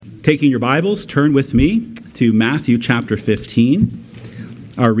Taking your Bibles, turn with me to Matthew chapter 15.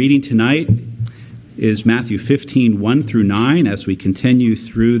 Our reading tonight is Matthew 15, 1 through 9, as we continue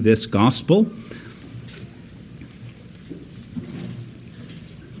through this gospel.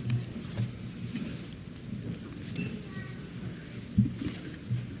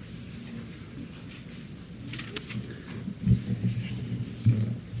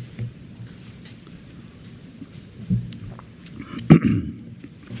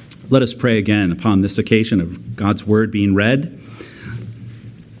 Let us pray again upon this occasion of God's word being read.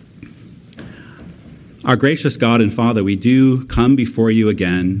 Our gracious God and Father, we do come before you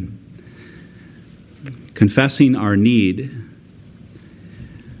again, confessing our need.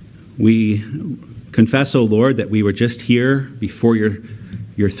 We confess, O Lord, that we were just here before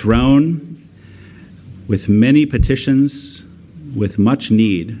your throne with many petitions, with much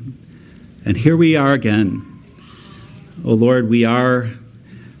need. And here we are again. O Lord, we are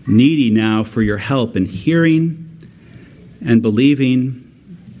needy now for your help in hearing and believing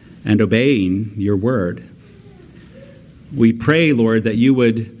and obeying your word. We pray, Lord, that you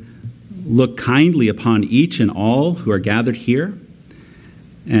would look kindly upon each and all who are gathered here,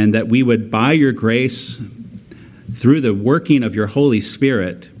 and that we would, by your grace, through the working of your Holy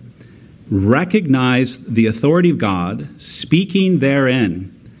Spirit, recognize the authority of God, speaking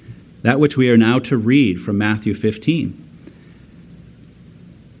therein, that which we are now to read from Matthew 15.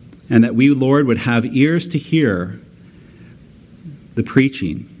 And that we, Lord, would have ears to hear the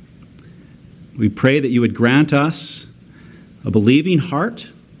preaching. We pray that you would grant us a believing heart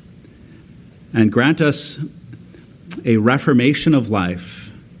and grant us a reformation of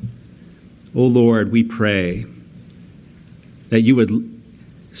life. O Lord, we pray that you would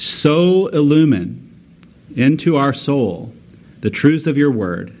so illumine into our soul the truths of your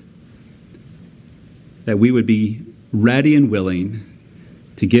word that we would be ready and willing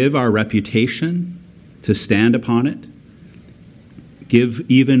to give our reputation, to stand upon it, give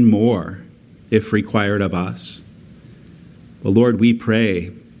even more if required of us. But Lord, we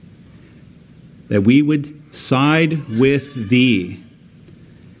pray that we would side with thee,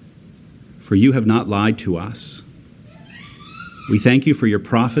 for you have not lied to us. We thank you for your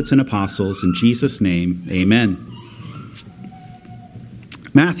prophets and apostles. In Jesus' name, amen.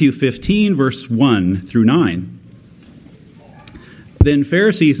 Matthew 15, verse 1 through 9. Then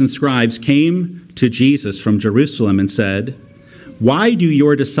Pharisees and scribes came to Jesus from Jerusalem and said, "Why do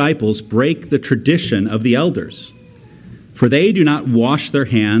your disciples break the tradition of the elders? For they do not wash their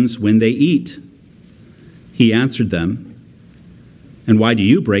hands when they eat." He answered them, "And why do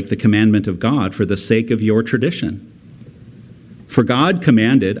you break the commandment of God for the sake of your tradition? For God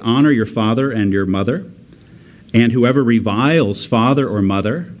commanded, 'Honor your father and your mother,' and whoever reviles father or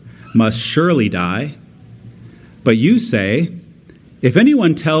mother must surely die. But you say, 'If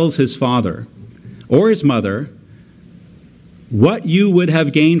anyone tells his father or his mother, what you would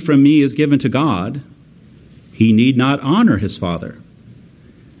have gained from me is given to God,' he need not honor his father.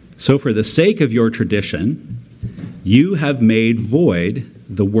 So for the sake of your tradition, you have made void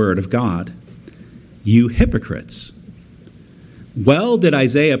the word of God. You hypocrites! Well did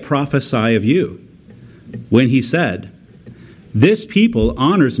Isaiah prophesy of you when he said, 'This people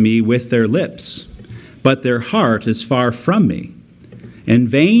honors me with their lips, but their heart is far from me. In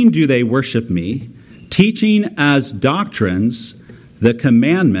vain do they worship me, teaching as doctrines the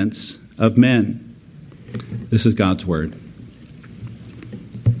commandments of men.'" This is God's word.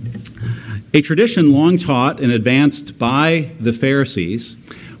 A tradition long taught and advanced by the Pharisees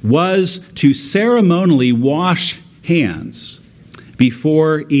was to ceremonially wash hands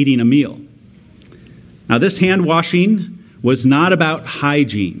before eating a meal. Now, this hand washing was not about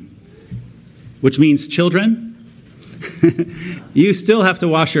hygiene, which means, children, you still have to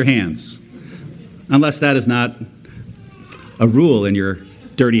wash your hands, unless that is not a rule in your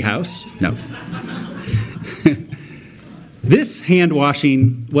dirty house. No. This hand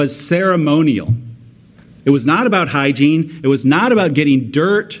washing was ceremonial. It was not about hygiene. It was not about getting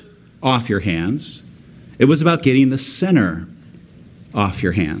dirt off your hands. It was about getting the sinner off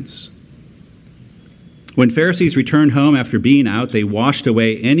your hands. When Pharisees returned home after being out, they washed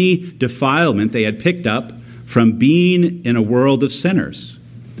away any defilement they had picked up from being in a world of sinners.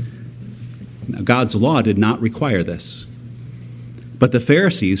 Now, God's law did not require this, but the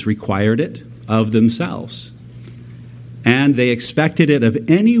Pharisees required it of themselves, and they expected it of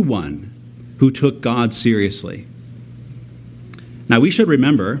anyone who took God seriously. Now, we should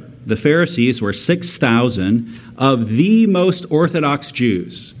remember the Pharisees were 6,000 of the most Orthodox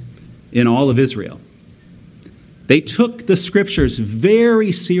Jews in all of Israel. They took the scriptures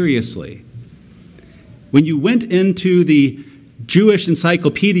very seriously. When you went into the Jewish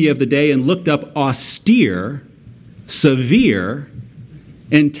encyclopedia of the day and looked up austere, severe,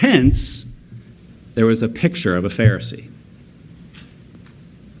 intense, there was a picture of a Pharisee.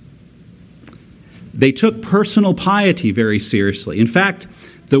 They took personal piety very seriously. In fact,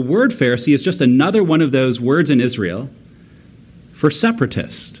 the word Pharisee is just another one of those words in Israel for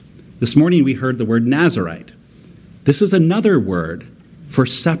separatist. This morning we heard the word Nazirite. This is another word for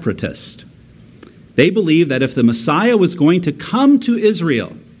separatist. They believed that if the Messiah was going to come to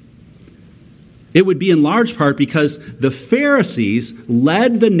Israel, it would be in large part because the Pharisees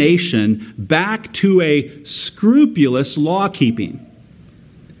led the nation back to a scrupulous law-keeping.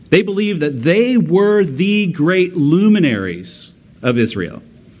 They believed that they were the great luminaries of Israel,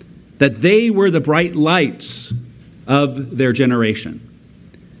 that they were the bright lights of their generation.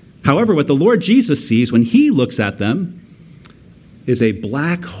 However, what the Lord Jesus sees when he looks at them is a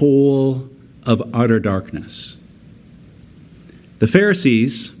black hole of utter darkness. The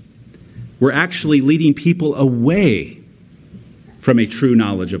Pharisees were actually leading people away from a true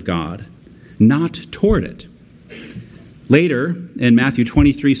knowledge of God, not toward it. Later, in Matthew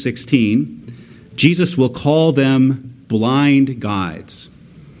 23:16, Jesus will call them blind guides.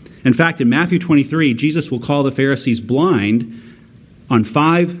 In fact, in Matthew 23, Jesus will call the Pharisees blind on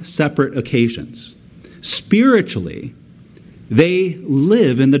 5 separate occasions. Spiritually, they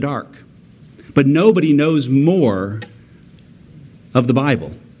live in the dark, but nobody knows more of the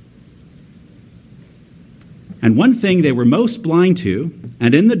Bible. And one thing they were most blind to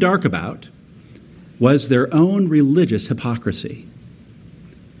and in the dark about was their own religious hypocrisy.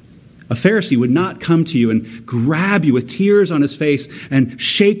 A Pharisee would not come to you and grab you with tears on his face and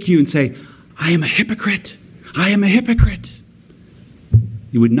shake you and say, "I am a hypocrite. I am a hypocrite."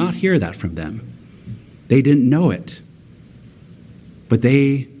 You would not hear that from them. They didn't know it, but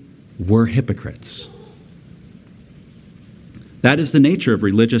they were hypocrites. That is the nature of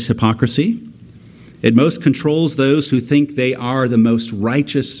religious hypocrisy. It most controls those who think they are the most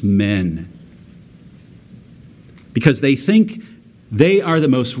righteous men. Because they think they are the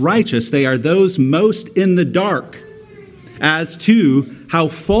most righteous, they are those most in the dark as to how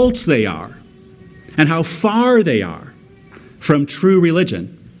false they are and how far they are from true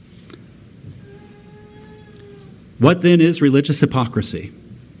religion. What then is religious hypocrisy,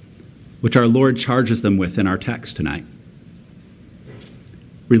 which our Lord charges them with in our text tonight?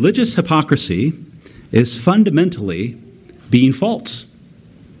 Religious hypocrisy is fundamentally being false.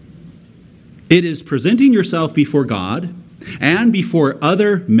 It is presenting yourself before God and before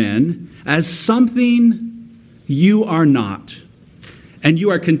other men as something you are not. And you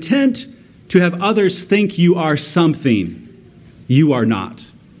are content to have others think you are something you are not.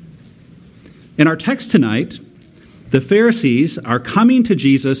 In our text tonight, the Pharisees are coming to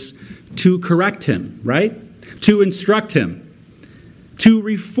Jesus to correct him, right? To instruct him, to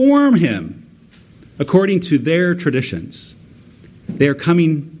reform him according to their traditions. They are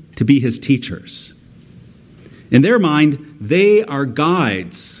coming to be his teachers. In their mind, they are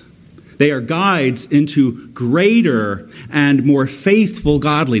guides. They are guides into greater and more faithful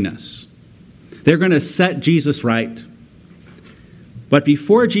godliness. They're going to set Jesus right. But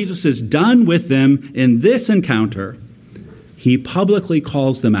before Jesus is done with them in this encounter, he publicly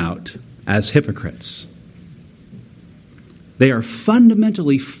calls them out as hypocrites. They are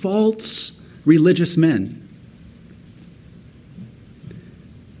fundamentally false religious men.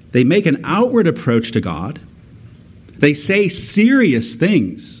 They make an outward approach to God. They say serious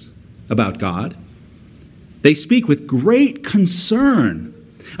things about God. They speak with great concern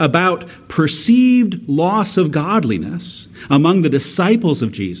about perceived loss of godliness among the disciples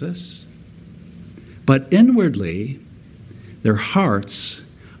of Jesus. But inwardly, their hearts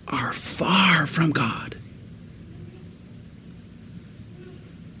are far from God.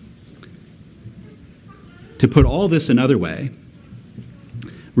 To put all this another way,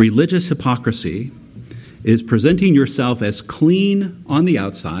 religious hypocrisy is presenting yourself as clean on the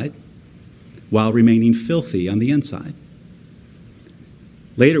outside while remaining filthy on the inside.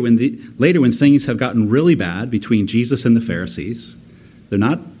 Later, when things have gotten really bad between Jesus and the Pharisees, they're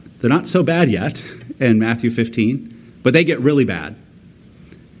not so bad yet in Matthew 15, but they get really bad.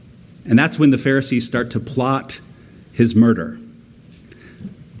 And that's when the Pharisees start to plot his murder.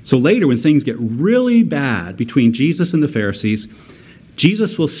 So later, when things get really bad between Jesus and the Pharisees,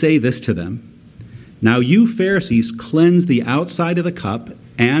 Jesus will say this to them: "Now you Pharisees cleanse the outside of the cup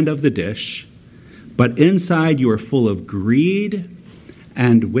and of the dish, but inside you are full of greed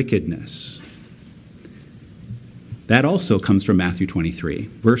and wickedness." That also comes from Matthew 23,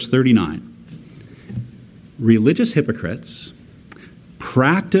 verse 39. Religious hypocrites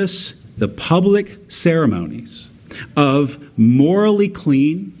practice the public ceremonies of morally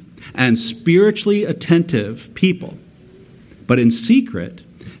clean and spiritually attentive people. But in secret,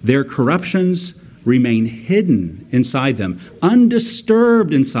 their corruptions remain hidden inside them,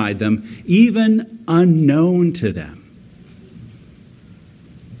 undisturbed inside them, even unknown to them.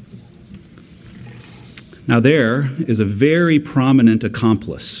 Now, there is a very prominent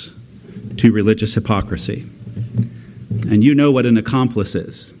accomplice to religious hypocrisy. And you know what an accomplice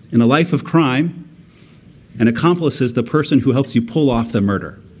is. In a life of crime, an accomplice is the person who helps you pull off the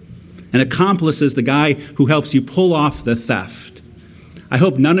murder. An accomplice is the guy who helps you pull off the theft. I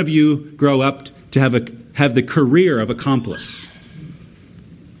hope none of you grow up to have the career of accomplice.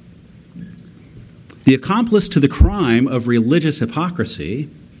 The accomplice to the crime of religious hypocrisy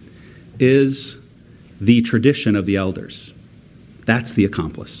is the tradition of the elders. That's the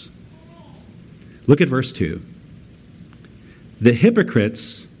accomplice. Look at verse 2. The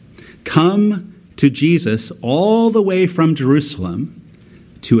hypocrites come to Jesus all the way from Jerusalem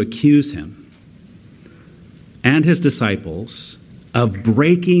to accuse him and his disciples of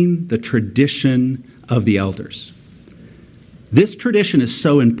breaking the tradition of the elders. This tradition is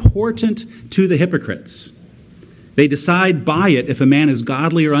so important to the hypocrites. They decide by it if a man is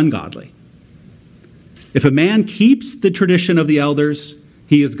godly or ungodly. If a man keeps the tradition of the elders,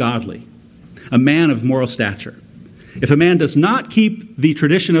 he is godly, a man of moral stature. If a man does not keep the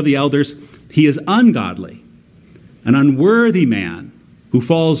tradition of the elders, he is ungodly, an unworthy man who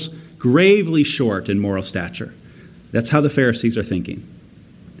falls gravely short in moral stature. That's how the Pharisees are thinking.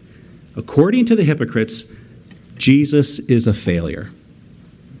 According to the hypocrites, Jesus is a failure.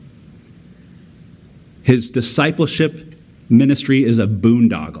 His discipleship ministry is a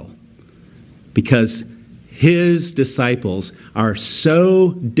boondoggle because his disciples are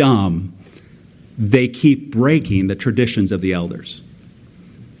so dumb they keep breaking the traditions of the elders.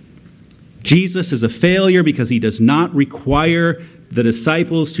 Jesus is a failure because he does not require the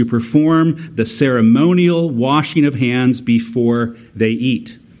disciples to perform the ceremonial washing of hands before they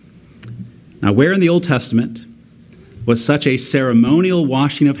eat. Now, where in the Old Testament was such a ceremonial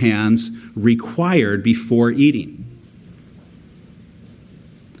washing of hands required before eating?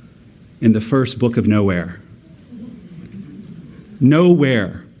 In the first book of Nowhere.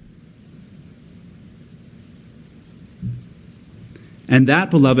 Nowhere. And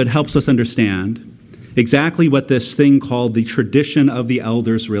that, beloved, helps us understand exactly what this thing called the tradition of the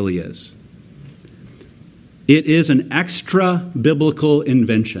elders really is. It is an extra-biblical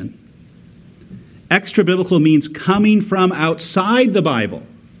invention. Extra-biblical means coming from outside the Bible,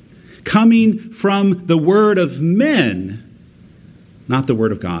 coming from the word of men, not the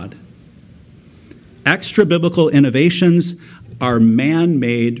word of God. Extra-biblical innovations are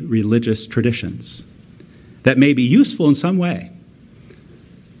man-made religious traditions that may be useful in some way,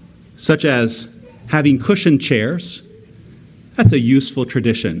 such as having cushioned chairs. That's a useful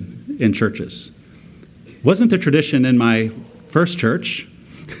tradition in churches. Wasn't the tradition in my first church?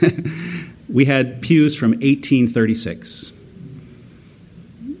 We had pews from 1836.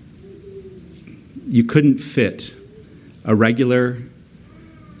 You couldn't fit a regular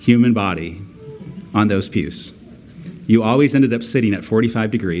human body on those pews. You always ended up sitting at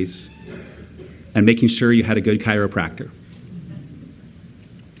 45 degrees and making sure you had a good chiropractor.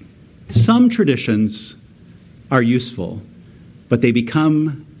 Some traditions are useful, but they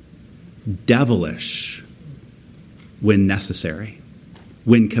become devilish when necessary,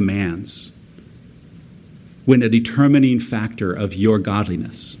 when commands, when a determining factor of your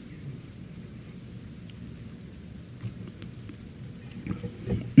godliness.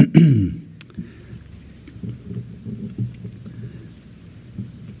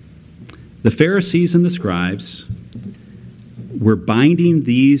 The Pharisees and the scribes were binding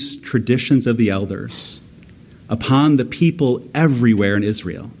these traditions of the elders upon the people everywhere in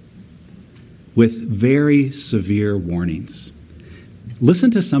Israel with very severe warnings.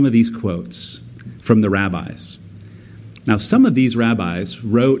 Listen to some of these quotes from the rabbis. Now, some of these rabbis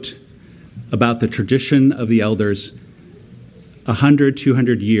wrote about the tradition of the elders 100,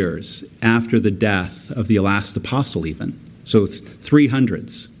 200 years after the death of the last apostle even, so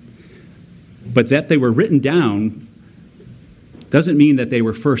 300s. But that they were written down doesn't mean that they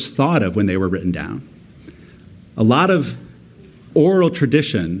were first thought of when they were written down. A lot of oral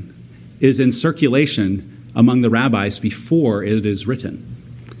tradition is in circulation among the rabbis before it is written.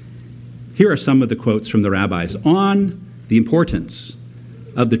 Here are some of the quotes from the rabbis on the importance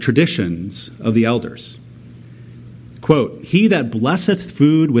of the traditions of the elders. Quote, "He that blesseth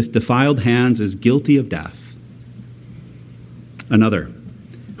food with defiled hands is guilty of death." Another,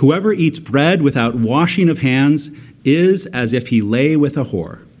 "Whoever eats bread without washing of hands is as if he lay with a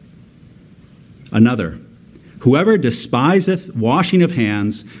whore." Another, Whoever despiseth washing of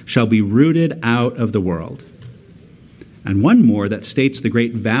hands shall be rooted out of the world. And one more that states the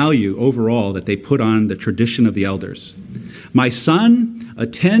great value overall that they put on the tradition of the elders. My son,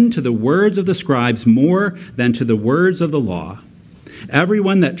 attend to the words of the scribes more than to the words of the law.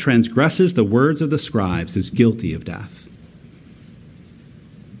 Everyone that transgresses the words of the scribes is guilty of death.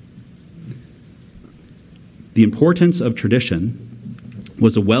 The importance of tradition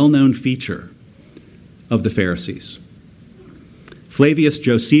was a well-known feature of the Pharisees. Flavius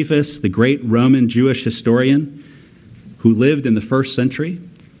Josephus, the great Roman Jewish historian who lived in the first century,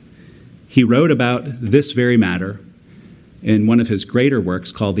 he wrote about this very matter in one of his greater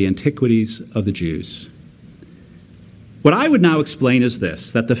works called The Antiquities of the Jews. What I would now explain is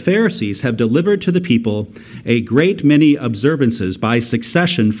this, that the Pharisees have delivered to the people a great many observances by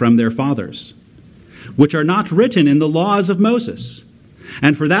succession from their fathers, which are not written in the laws of Moses.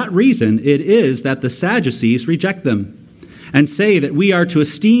 And for that reason, it is that the Sadducees reject them and say that we are to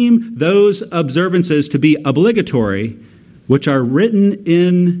esteem those observances to be obligatory, which are written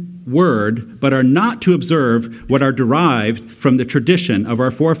in word, but are not to observe what are derived from the tradition of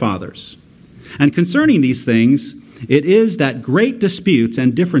our forefathers. And concerning these things, it is that great disputes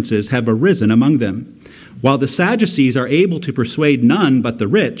and differences have arisen among them, while the Sadducees are able to persuade none but the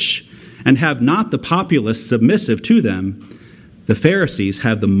rich, and have not the populace submissive to them. The Pharisees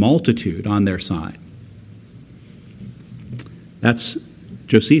have the multitude on their side. That's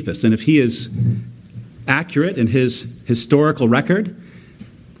Josephus. And if he is accurate in his historical record,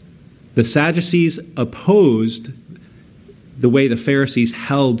 the Sadducees opposed the way the Pharisees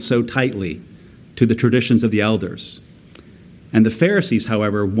held so tightly to the traditions of the elders. And the Pharisees,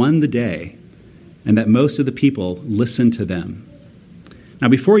 however, won the day, and that most of the people listened to them. Now,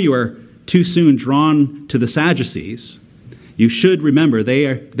 before you are too soon drawn to the Sadducees, you should remember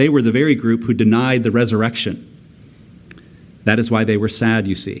they were the very group who denied the resurrection. That is why they were sad,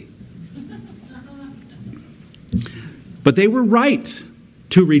 you see. But they were right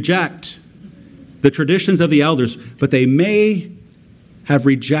to reject the traditions of the elders, but they may have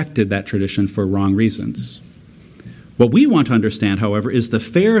rejected that tradition for wrong reasons. What we want to understand, however, is the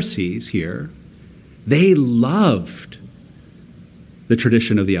Pharisees here, they loved the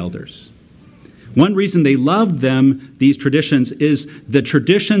tradition of the elders. One reason they loved them, these traditions, is the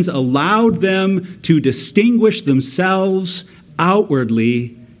traditions allowed them to distinguish themselves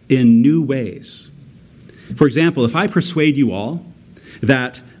outwardly in new ways. For example, if I persuade you all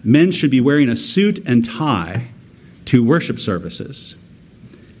that men should be wearing a suit and tie to worship services,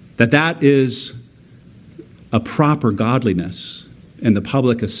 that is a proper godliness in the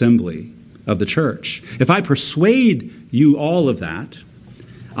public assembly of the church. If I persuade you all of that,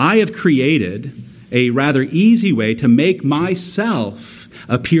 I have created a rather easy way to make myself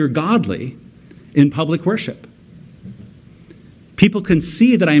appear godly in public worship. People can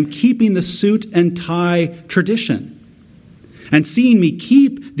see that I am keeping the suit and tie tradition. And seeing me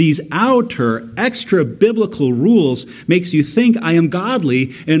keep these outer, extra biblical rules makes you think I am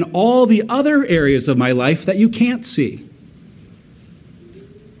godly in all the other areas of my life that you can't see.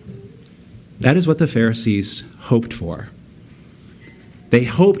 That is what the Pharisees hoped for. They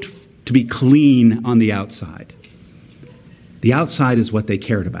hoped to be clean on the outside. The outside is what they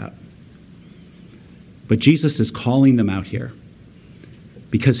cared about. But Jesus is calling them out here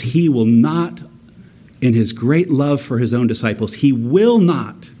because he will not, in his great love for his own disciples, he will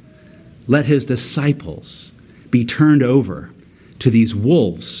not let his disciples be turned over to these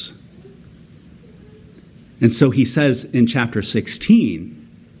wolves. And so he says in chapter 16,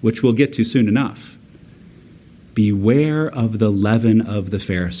 which we'll get to soon enough, beware of the leaven of the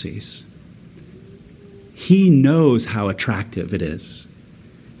Pharisees. He knows how attractive it is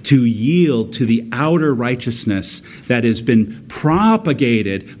to yield to the outer righteousness that has been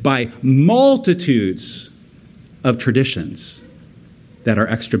propagated by multitudes of traditions that are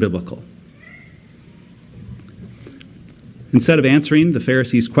extra-biblical. Instead of answering the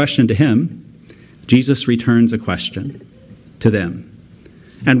Pharisees' question to him, Jesus returns a question to them.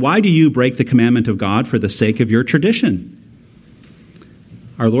 And why do you break the commandment of God for the sake of your tradition?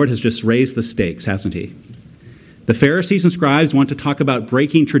 Our Lord has just raised the stakes, hasn't he? The Pharisees and scribes want to talk about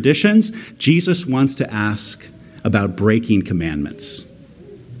breaking traditions. Jesus wants to ask about breaking commandments.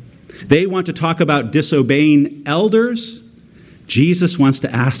 They want to talk about disobeying elders. Jesus wants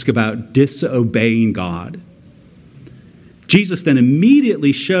to ask about disobeying God. Jesus then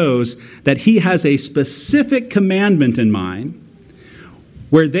immediately shows that he has a specific commandment in mind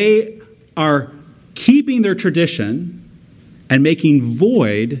where they are keeping their tradition and making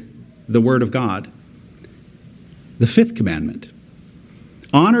void the word of God. The fifth commandment,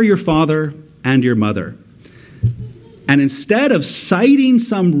 honor your father and your mother. And instead of citing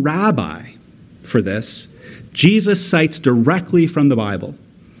some rabbi for this, Jesus cites directly from the Bible,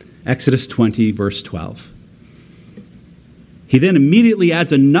 Exodus 20, verse 12. He then immediately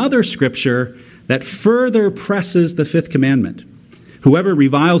adds another scripture that further presses the fifth commandment. Whoever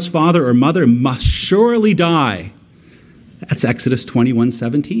reviles father or mother must surely die. That's Exodus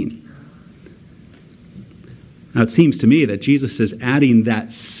 21:17. Now, it seems to me that Jesus is adding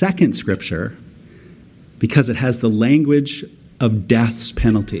that second scripture because it has the language of death's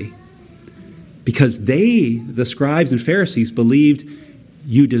penalty. Because they, the scribes and Pharisees, believed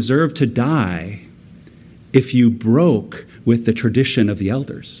you deserved to die if you broke with the tradition of the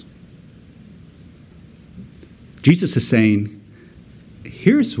elders. Jesus is saying,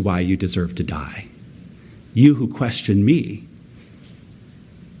 here's why you deserve to die. You who question me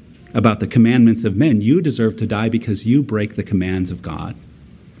about the commandments of men, you deserve to die because you break the commands of God.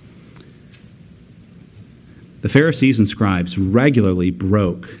 The Pharisees and scribes regularly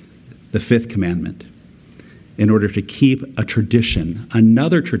broke the fifth commandment in order to keep a tradition,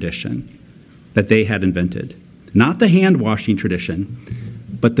 another tradition that they had invented. Not the hand-washing tradition,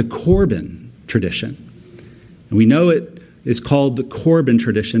 but the Corban tradition. And we know it is called the Corban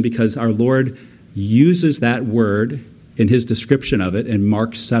tradition because our Lord uses that word in his description of it in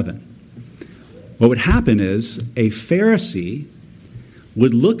Mark 7. What would happen is a Pharisee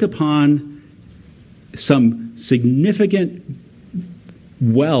would look upon some significant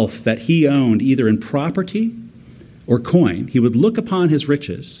wealth that he owned, either in property or coin. He would look upon his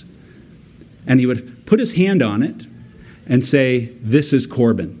riches and he would put his hand on it and say, this is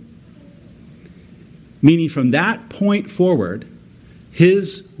Corban. Meaning from that point forward,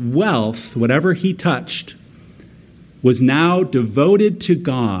 his wealth, whatever he touched, was now devoted to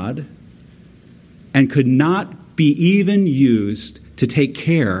God and could not be even used to take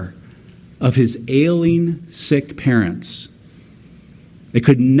care of his ailing, sick parents. It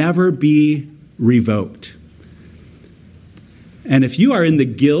could never be revoked. And if you are in the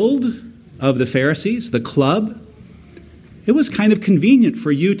guild of the Pharisees, the club, it was kind of convenient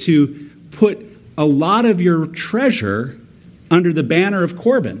for you to put a lot of your treasure under the banner of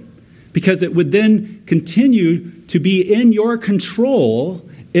Corban, because it would then continue to be in your control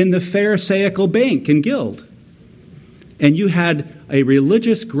in the Pharisaical bank and guild. And you had a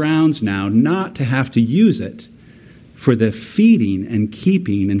religious grounds now not to have to use it for the feeding and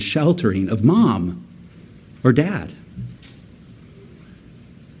keeping and sheltering of mom or dad.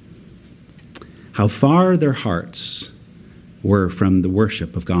 How far their hearts were from the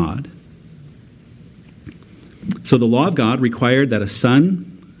worship of God. So the law of God required that a son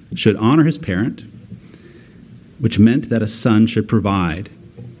should honor his parent, which meant that a son should provide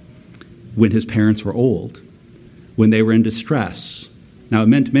when his parents were old, when they were in distress. Now, it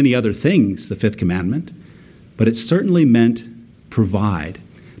meant many other things, the fifth commandment, but it certainly meant provide.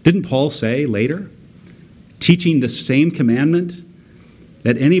 Didn't Paul say later, teaching the same commandment,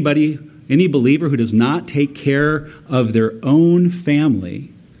 that any believer who does not take care of their own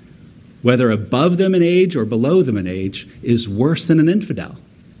family, whether above them in age or below them in age, is worse than an infidel?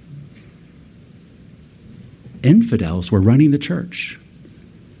 Infidels were running the church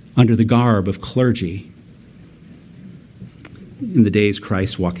under the garb of clergy in the days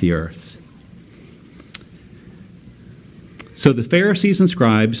Christ walked the earth. So the Pharisees and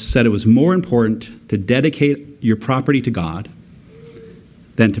scribes said it was more important to dedicate your property to God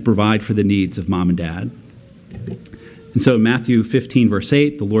than to provide for the needs of mom and dad. And so in Matthew 15, verse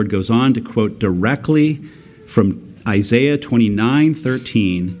 8, the Lord goes on to quote directly from Isaiah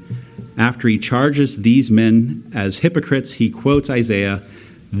 29:13. After he charges these men as hypocrites, he quotes Isaiah,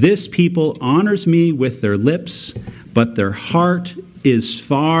 "This people honors me with their lips, but their heart is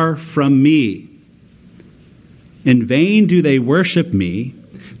far from me. In vain do they worship me,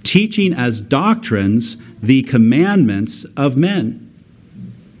 teaching as doctrines the commandments of men."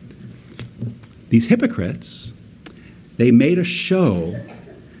 These hypocrites, they made a show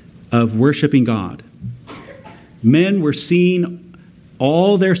of worshiping God. Men were seeing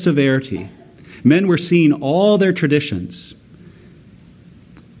all their severity. Men were seeing all their traditions.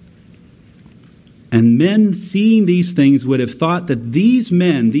 And men seeing these things would have thought that these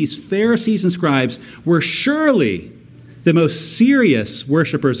men, these Pharisees and scribes, were surely the most serious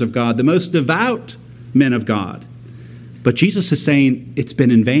worshipers of God, the most devout men of God. But Jesus is saying it's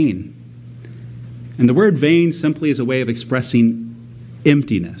been in vain. And the word vain simply is a way of expressing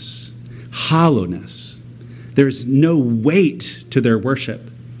emptiness, hollowness. There's no weight to their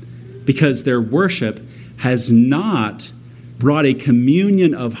worship because their worship has not brought a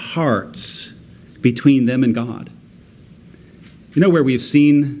communion of hearts between them and God. You know where we've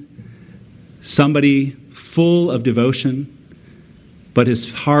seen somebody full of devotion, but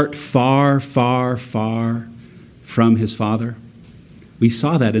his heart far, far, far from his Father? We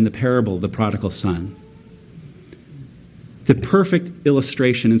saw that in the parable of the prodigal son. It's a perfect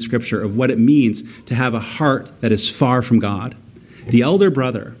illustration in Scripture of what it means to have a heart that is far from God. The elder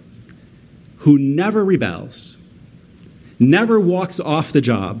brother who never rebels, never walks off the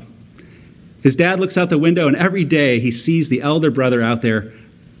job. His dad looks out the window, and every day he sees the elder brother out there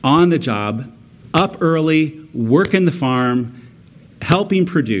on the job, up early, working the farm, helping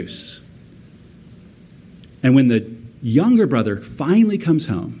produce. And when the younger brother finally comes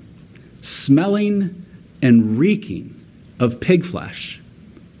home, smelling and reeking of pig flesh,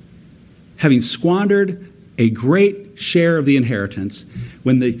 having squandered a great share of the inheritance,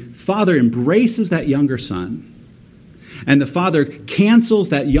 when the father embraces that younger son, and the father cancels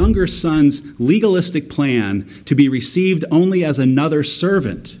that younger son's legalistic plan to be received only as another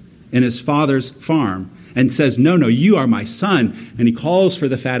servant in his father's farm, and says, no, you are my son. And he calls for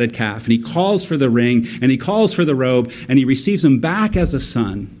the fatted calf, and he calls for the ring, and he calls for the robe, and he receives him back as a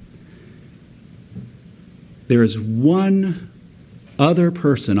son. There is one other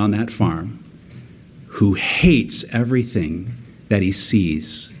person on that farm who hates everything that he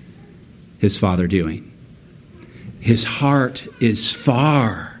sees his father doing. His heart is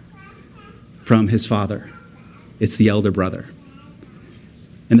far from his father. It's the elder brother.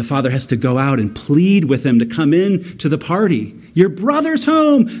 And the father has to go out and plead with him to come in to the party. Your brother's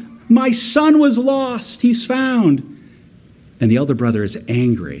home. My son was lost. He's found. And the elder brother is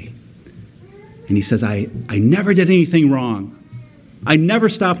angry. And he says, I never did anything wrong. I never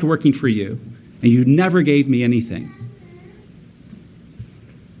stopped working for you. And you never gave me anything.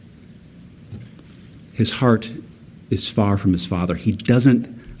 His heart is far from his father. He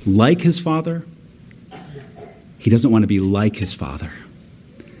doesn't like his father. He doesn't want to be like his father.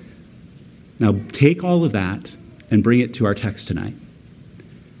 Now, take all of that and bring it to our text tonight.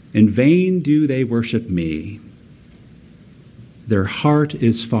 In vain do they worship me. Their heart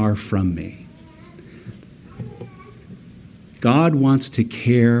is far from me. God wants to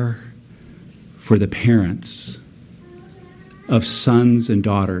care for the parents of sons and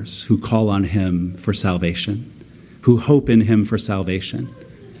daughters who call on him for salvation, who hope in him for salvation.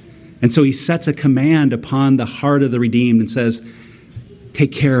 And so he sets a command upon the heart of the redeemed and says,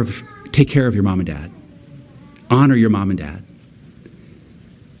 take care of your mom and dad. Honor your mom and dad.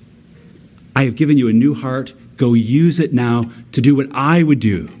 I have given you a new heart. Go use it now to do what I would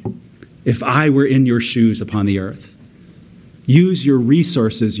do if I were in your shoes upon the earth. Use your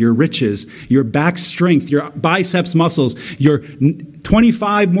resources, your riches, your back strength, your biceps muscles, your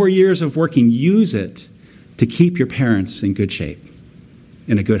 25 more years of working. Use it to keep your parents in good shape,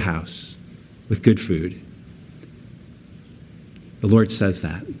 in a good house, with good food. The Lord says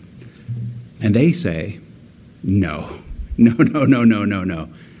that. And they say, no.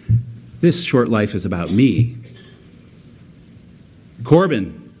 This short life is about me.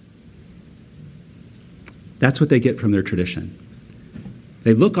 Corbin. That's what they get from their tradition.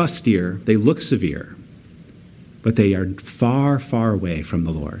 They look austere, they look severe, but they are far, far away from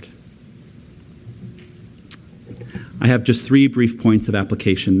the Lord. I have just 3 brief points of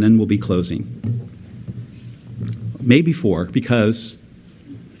application, then we'll be closing. Maybe 4, because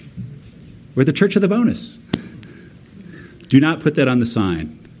we're the church of the bonus. Do not put that on the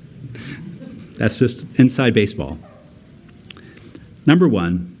sign. That's just inside baseball. Number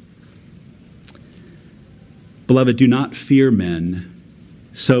 1, beloved, do not fear men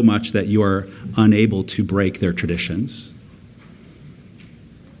so much that you are unable to break their traditions.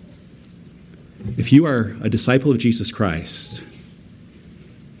 If you are a disciple of Jesus Christ,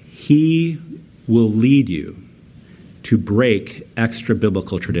 he will lead you to break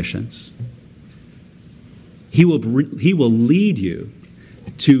extra-biblical traditions. He will lead you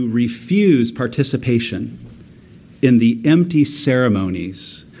to refuse participation in the empty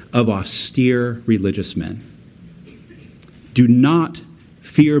ceremonies of austere religious men. Do not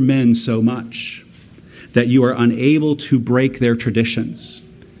fear men so much that you are unable to break their traditions.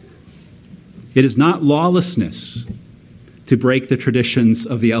 It is not lawlessness to break the traditions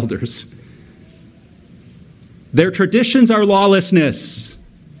of the elders. Their traditions are lawlessness.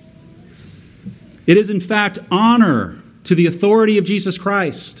 It is, in fact, honor to the authority of Jesus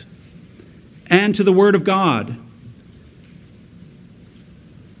Christ and to the Word of God.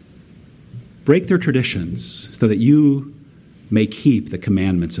 Break their traditions so that you may keep the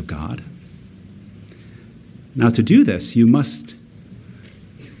commandments of God. Now, to do this, you must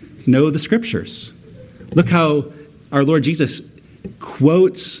know the Scriptures. Look how our Lord Jesus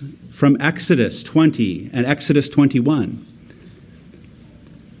quotes from Exodus 20 and Exodus 21.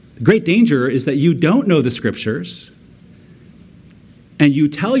 The great danger is that you don't know the Scriptures and you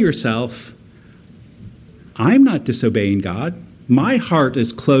tell yourself, I'm not disobeying God. My heart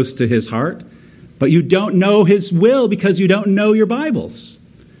is close to his heart, but you don't know his will because you don't know your Bibles.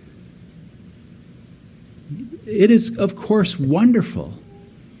 It is, of course, wonderful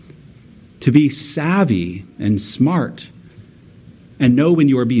to be savvy and smart and know when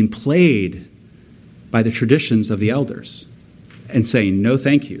you are being played by the traditions of the elders and saying, no,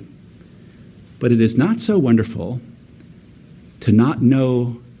 thank you. But it is not so wonderful to not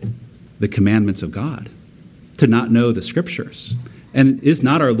know the commandments of God, to not know the Scriptures. And is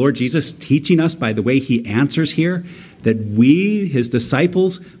not our Lord Jesus teaching us by the way he answers here that we, his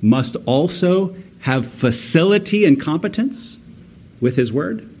disciples, must also have facility and competence with his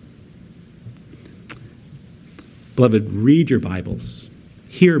word? Beloved, read your Bibles.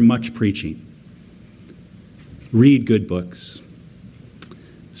 Hear much preaching. Read good books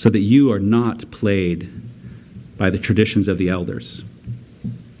so that you are not played by the traditions of the elders.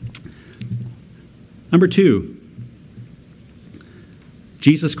 Number 2,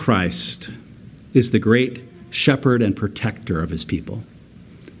 Jesus Christ is the great shepherd and protector of his people.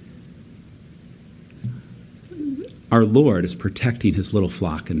 Our Lord is protecting his little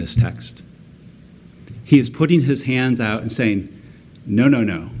flock in this text. He is putting his hands out and saying, no, no,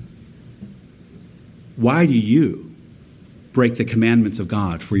 no. Why do you break the commandments of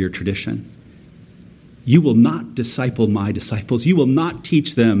God for your tradition? You will not disciple my disciples. You will not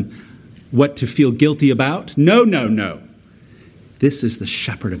teach them what to feel guilty about. No, no, no. This is the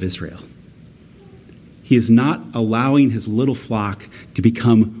shepherd of Israel. He is not allowing his little flock to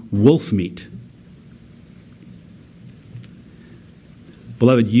become wolf meat.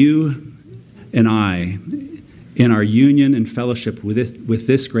 Beloved, you and I, in our union and fellowship with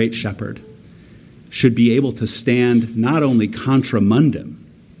this great shepherd, should be able to stand not only contra mundum,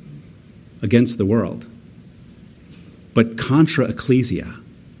 against the world, but contra ecclesia,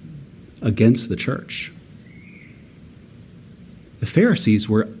 against the church. The Pharisees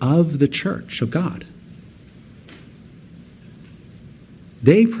were of the church of God.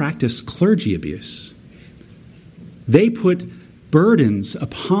 They practiced clergy abuse. They put burdens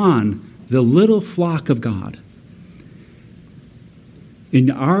upon the little flock of God. In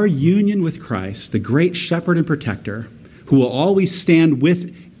our union with Christ, the great shepherd and protector, who will always stand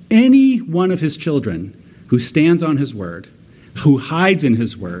with any one of his children who stands on his word, who hides in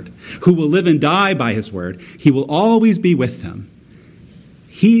his word, who will live and die by his word, he will always be with them.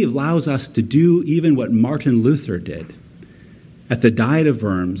 He allows us to do even what Martin Luther did at the Diet of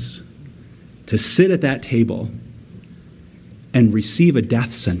Worms, to sit at that table and receive a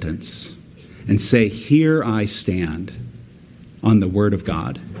death sentence and say, here I stand on the word of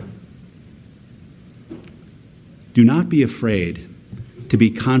God. Do not be afraid to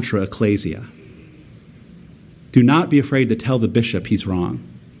be contra ecclesia. Do not be afraid to tell the bishop he's wrong.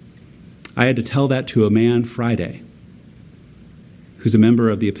 I had to tell that to a man Friday who's a member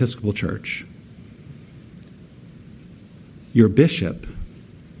of the Episcopal Church. Your bishop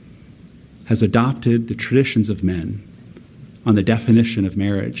has adopted the traditions of men on the definition of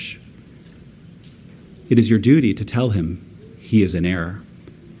marriage. It is your duty to tell him he is in error.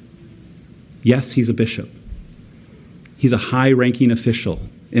 Yes, he's a bishop. He's a high-ranking official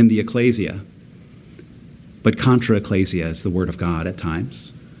in the ecclesia, but contra ecclesia is the word of God at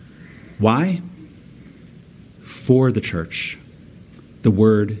times. Why? For the church. The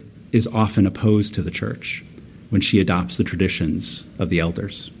word is often opposed to the church when she adopts the traditions of the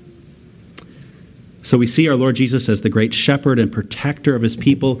elders. So we see our Lord Jesus as the great shepherd and protector of his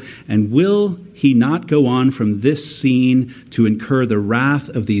people, and will he not go on from this scene to incur the wrath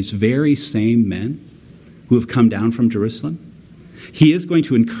of these very same men who have come down from Jerusalem? He is going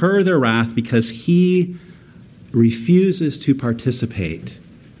to incur their wrath because he refuses to participate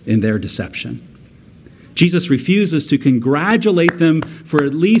in their deception. Jesus refuses to congratulate them for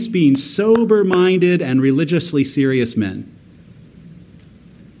at least being sober-minded and religiously serious men.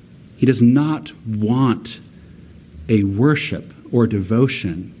 He does not want a worship or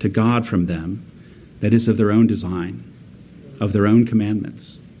devotion to God from them that is of their own design, of their own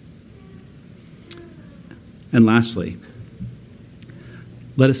commandments. And lastly,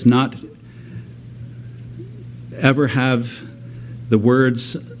 let us not ever have the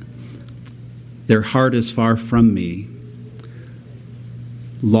words, "Their heart is far from me,"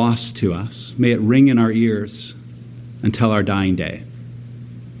 lost to us. May it ring in our ears until our dying day.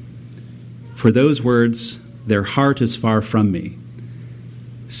 For those words, "Their heart is far from me,"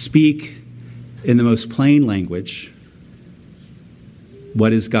 speak in the most plain language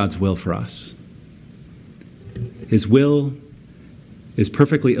what is God's will for us. His will is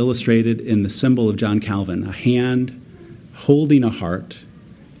perfectly illustrated in the symbol of John Calvin, a hand holding a heart,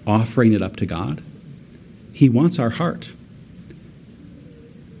 offering it up to God. He wants our heart.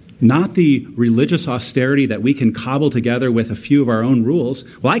 Not the religious austerity that we can cobble together with a few of our own rules.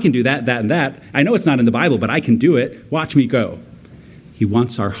 Well, I can do that, that, and that. I know it's not in the Bible, but I can do it. Watch me go. He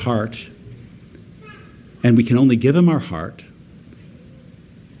wants our heart. And we can only give him our heart.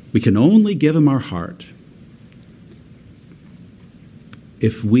 We can only give him our heart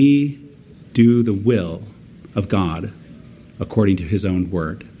if we do the will of God according to his own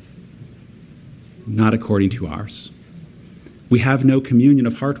word, not according to ours. We have no communion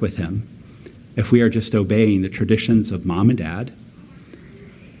of heart with him if we are just obeying the traditions of mom and dad,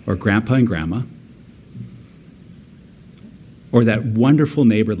 or grandpa and grandma, or that wonderful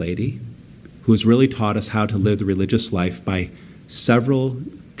neighbor lady who has really taught us how to live the religious life by several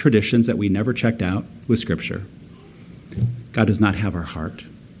traditions that we never checked out with Scripture. God does not have our heart.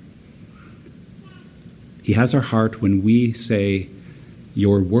 He has our heart when we say,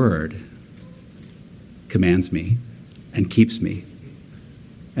 your word commands me and keeps me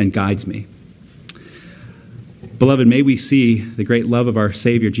and guides me. Beloved, may we see the great love of our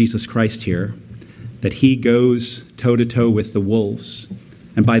Savior Jesus Christ here, that he goes toe-to-toe with the wolves,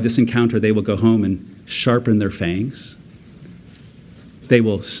 and by this encounter they will go home and sharpen their fangs. They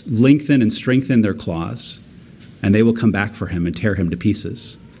will lengthen and strengthen their claws, and they will come back for him and tear him to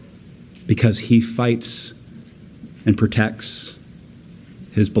pieces, because he fights and protects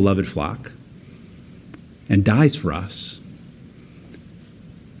his beloved flock and dies for us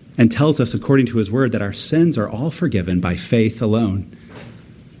and tells us, according to his word, that our sins are all forgiven by faith alone.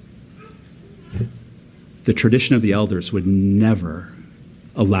 The tradition of the elders would never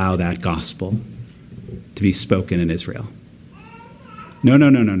allow that gospel to be spoken in Israel. No.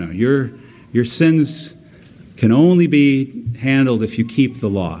 Your sins can only be handled if you keep the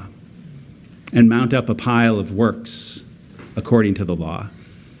law and mount up a pile of works according to the law.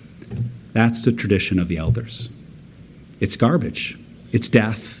 That's the tradition of the elders. It's garbage. It's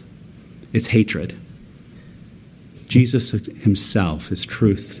death. It's hatred. Jesus himself is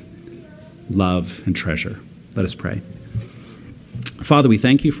truth, love, and treasure. Let us pray. Father, we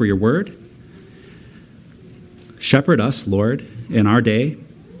thank you for your word. Shepherd us, Lord, in our day.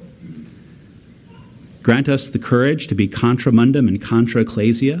 Grant us the courage to be contra mundum and contra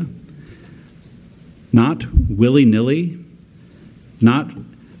ecclesia, not willy-nilly, not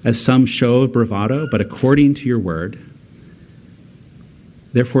as some show of bravado, but according to your word.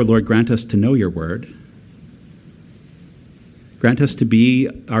 Therefore, Lord, grant us to know your word. Grant us to be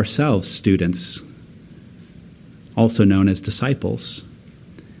ourselves students, also known as disciples.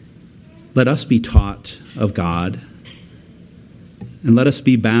 Let us be taught of God, and let us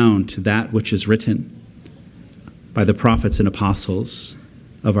be bound to that which is written by the prophets and apostles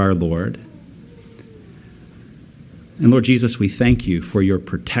of our Lord. And Lord Jesus, we thank you for your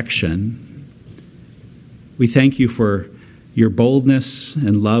protection. We thank you for your boldness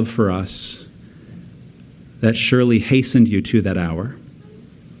and love for us that surely hastened you to that hour.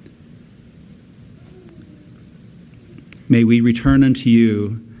 May we return unto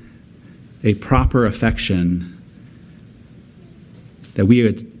you a proper affection, that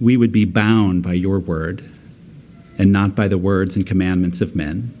we would be bound by your word and not by the words and commandments of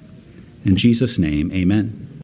men. In Jesus' name, amen.